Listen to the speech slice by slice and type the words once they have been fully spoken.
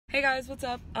Hey guys, what's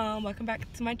up? Welcome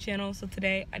back to my channel. So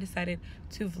today I decided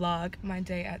to vlog my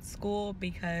day at school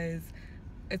because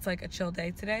it's like a chill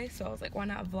day today. So I was like, why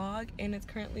not vlog? And it's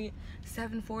currently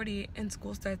 7:40 and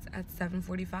school starts at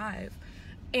 7:45.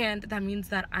 And that means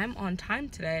that I'm on time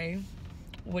today,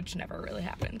 which never really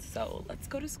happens. So let's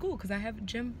go to school because I have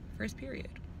gym first period.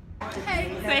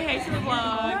 Hey. Say hey to the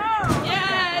vlog. No.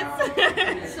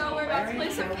 Yes! So we're about to play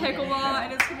some pickleball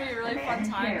and it's gonna be a really fun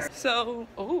time. So,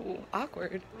 oh,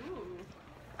 awkward. Ooh.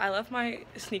 I left my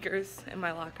sneakers in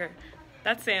my locker.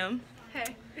 That's Sam.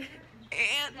 Hey.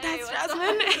 And Hey, that's what's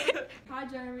Jasmine. up? Hi,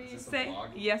 Jeremy. Say,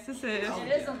 yes, this is.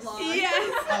 It is a vlog.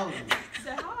 Yes.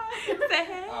 Say hi. Say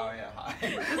hey. Oh yeah, hi.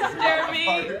 This is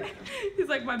Jeremy. He's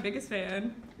like my biggest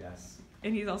fan. Yes.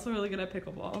 And he's also really good at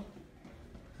pickleball.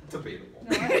 Debatable.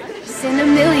 Seen a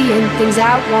million things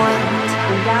I want,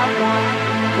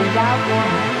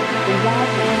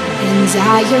 and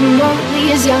I am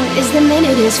only as young as the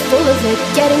minute is full of it,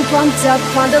 getting pumped up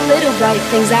on the little bright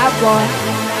things I want,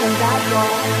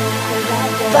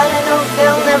 but I know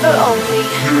they'll never own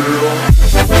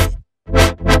me.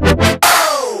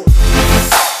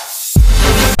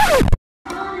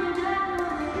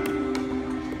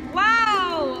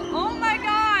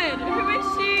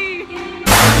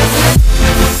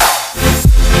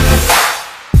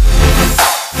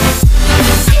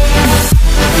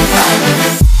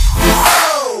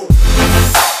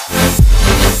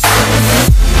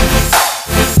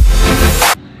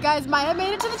 Guys, Maya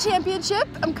made it to the championship.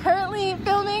 I'm currently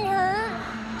filming her.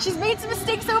 She's made some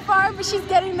mistakes so far, but she's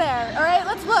getting there. All right,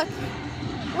 let's look.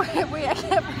 Wait, I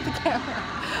can't put the camera.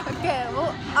 Okay,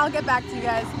 well, I'll get back to you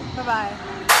guys. Bye-bye.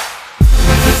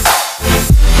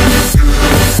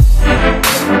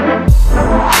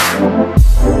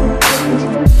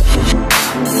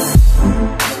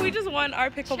 We just won our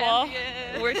pickleball.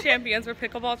 Champion. We're champions. We're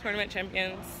pickleball tournament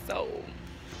champions. So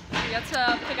We get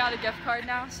to pick out a gift card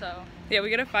now, so. yeah, we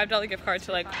get a $5 gift card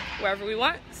to like wherever we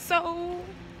want. So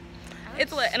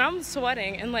it's lit, and I'm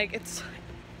sweating, and like it's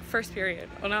first period.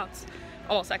 Well, now it's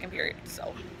almost second period.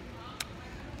 So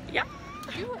yeah.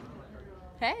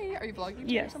 Hey, are you vlogging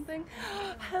Yes. or something?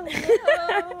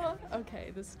 Hello.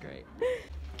 Okay, this is great.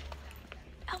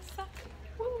 Elsa.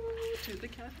 Woo, to the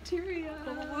cafeteria.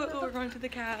 We're going to the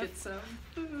caf. Get some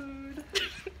food.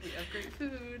 We have great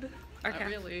food. Our Not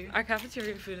really. Our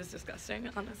cafeteria food is disgusting,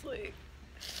 honestly.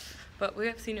 But we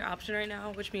have senior option right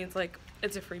now, which means like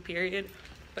it's a free period.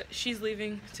 But she's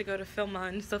leaving to go to Film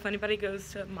On, so if anybody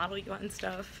goes to Model U and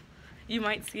stuff, you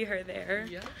might see her there.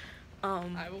 Yeah.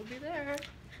 I will be there.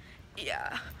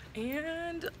 Yeah.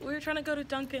 And we're trying to go to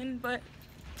Dunkin', but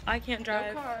I can't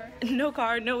drive. No car. No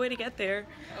car, no way to get there.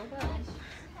 Oh well.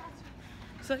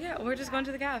 So yeah, we're just going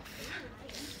to the caf.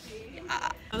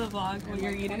 The vlog when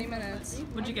you're 20 eating. minutes.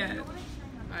 What'd you get?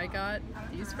 I got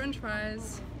these french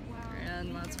fries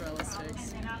and mozzarella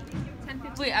sticks.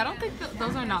 Wait, I don't think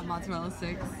those are not mozzarella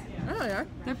sticks. Oh, they are?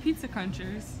 They're pizza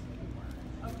crunchers.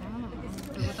 Oh.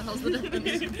 What the hell's the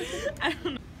difference? I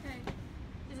don't know. Hey,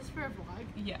 is this for a vlog?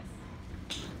 Yes.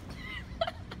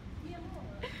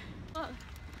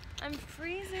 I'm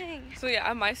freezing. So yeah,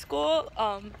 at my school,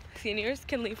 seniors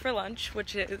can leave for lunch,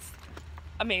 which is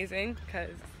amazing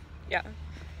because, yeah.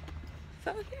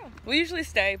 So yeah, we usually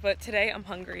stay, but today I'm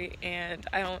hungry and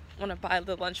I don't want to buy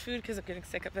the lunch food because I'm getting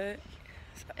sick of it.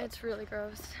 So It's really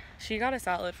gross. she got a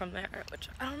salad from there, which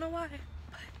I don't know why,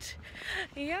 but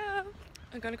yeah,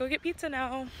 I'm gonna go get pizza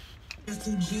now. Just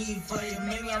too G for you,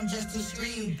 maybe I'm just too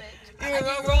street. You're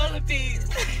gonna roll the beats.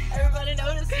 Everybody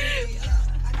notice me.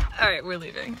 All right, we're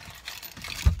leaving.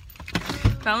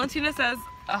 Valentina says,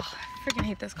 oh, I freaking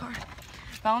hate this car.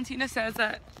 Valentina says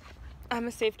that I'm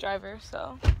a safe driver,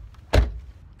 so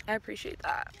I appreciate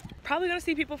that. Probably gonna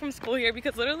see people from school here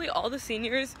because literally all the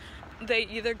seniors, they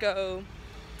either go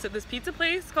to this pizza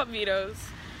place called Vito's,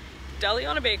 Deli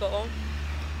on a Bagel,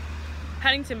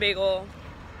 Pennington Bagel,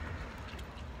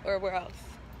 or where else?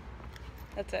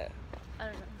 That's it. I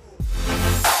don't know.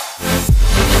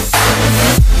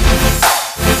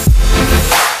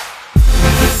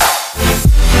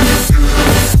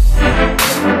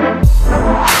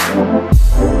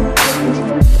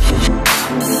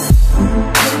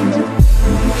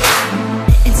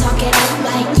 And talk it up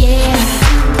like yeah.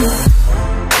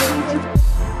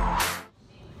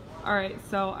 Alright,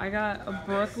 so I got a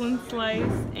Brooklyn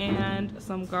slice and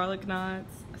some garlic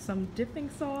knots, some dipping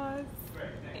sauce.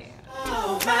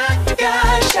 Oh my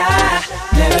gosh,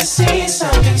 I never seen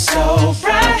something so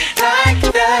bright like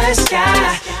the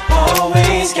sky.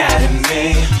 Always guiding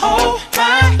me. Oh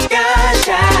my gosh,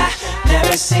 I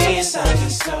never seen something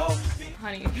so.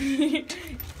 Honey.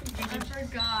 I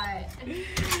forgot.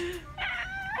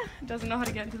 Doesn't know how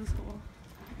to get get into the school.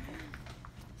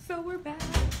 So we're back.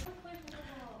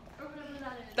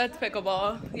 That's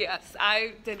pickleball. Yes,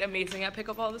 I did amazing at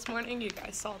pickleball this morning. You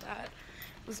guys saw that.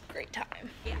 It was a great time.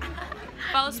 Yeah.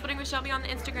 Follow Splitting with Shelby on the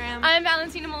Instagram. I'm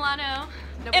Valentina Milano.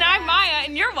 And I'm Maya,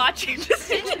 and you're watching this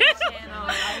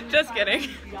channel. Just kidding.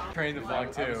 Train the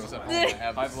vlog too.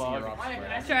 I vlog.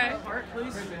 Try.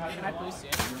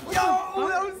 Yo,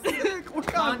 that was sick.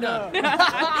 Wakanda.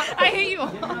 I hate you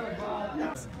all.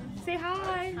 Say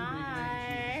hi.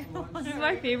 Hi. This is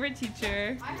my favorite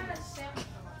teacher.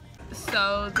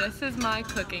 So this is my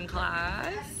cooking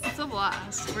class. It's a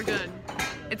blast. We're good.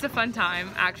 It's a fun time,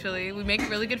 actually. We make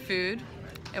really good food,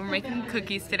 and we're making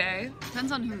cookies today.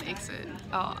 Depends on who makes it.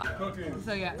 Oh.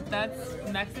 So yeah, that's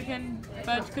Mexican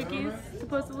fudge cookies,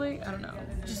 supposedly. I don't know.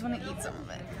 Just want to eat some of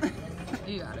it.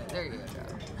 You got it. There you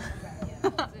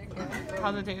go.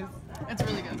 How's it taste? It's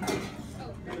really good.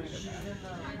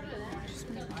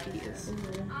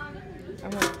 I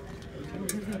want.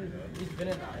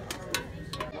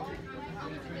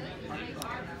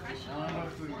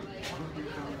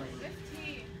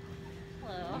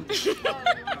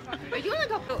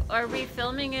 Are we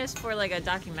filming this for like a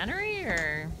documentary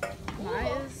or?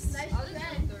 Nice.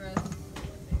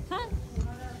 Huh?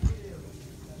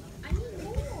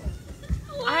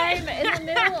 I'm in the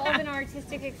middle of an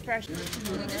artistic expression.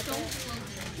 That's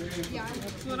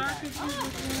what our cookies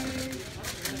look like.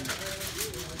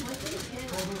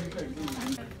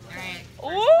 Alright.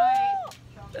 Oh!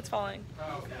 That's falling.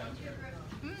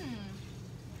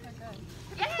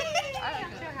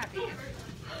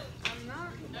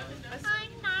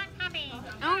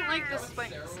 I don't like the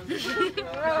spikes.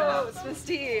 Gross,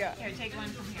 Misty. Here, take one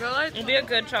from here. It'll be a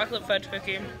good chocolate fudge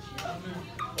cookie.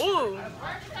 Ooh!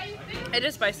 It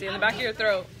is spicy in the back of your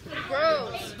throat.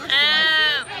 Gross.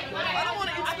 I don't want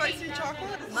to eat spicy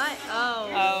chocolate.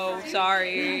 Oh,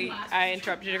 sorry. I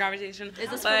interrupted your conversation. Is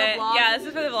this for the vlog? Yeah, this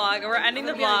is for the vlog. We're ending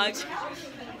the vlog.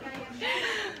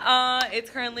 It's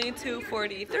currently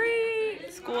 2:43.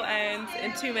 School ends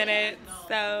in 2 minutes.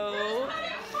 So,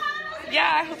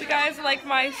 yeah, I hope you guys like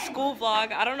my school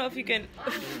vlog. I don't know if you can...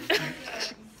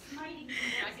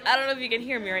 I don't know if you can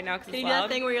hear me right now because it's loud. Can you do that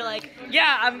thing where you're like...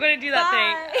 Yeah, I'm going to do that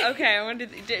Bye. thing. Okay, I'm going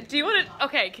to do you want to...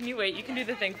 Okay, can you wait? You can do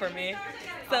the thing for me.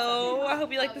 So, I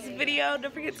hope you like this video.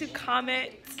 Don't forget to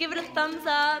comment. Give it a thumbs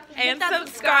up. And hit that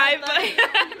subscribe. button.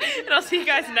 And I'll see you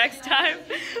guys next time.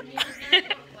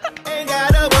 Ain't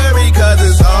gotta worry, cause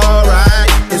it's alright.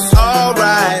 It's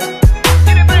alright.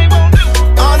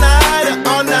 All night,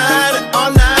 all night,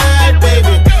 all night,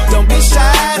 baby. Don't be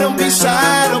shy, don't be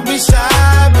shy, don't be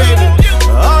shy, baby.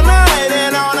 All night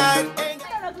and all night.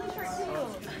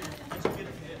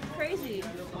 Crazy.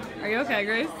 Are you okay,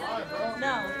 Grace?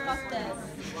 No, fuck this.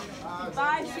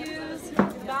 Bye shoes.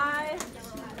 Bye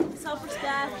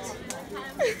self-respect.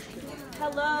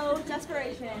 Hello,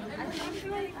 desperation. I think I'm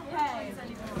doing okay.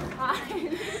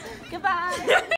 Bye. Goodbye.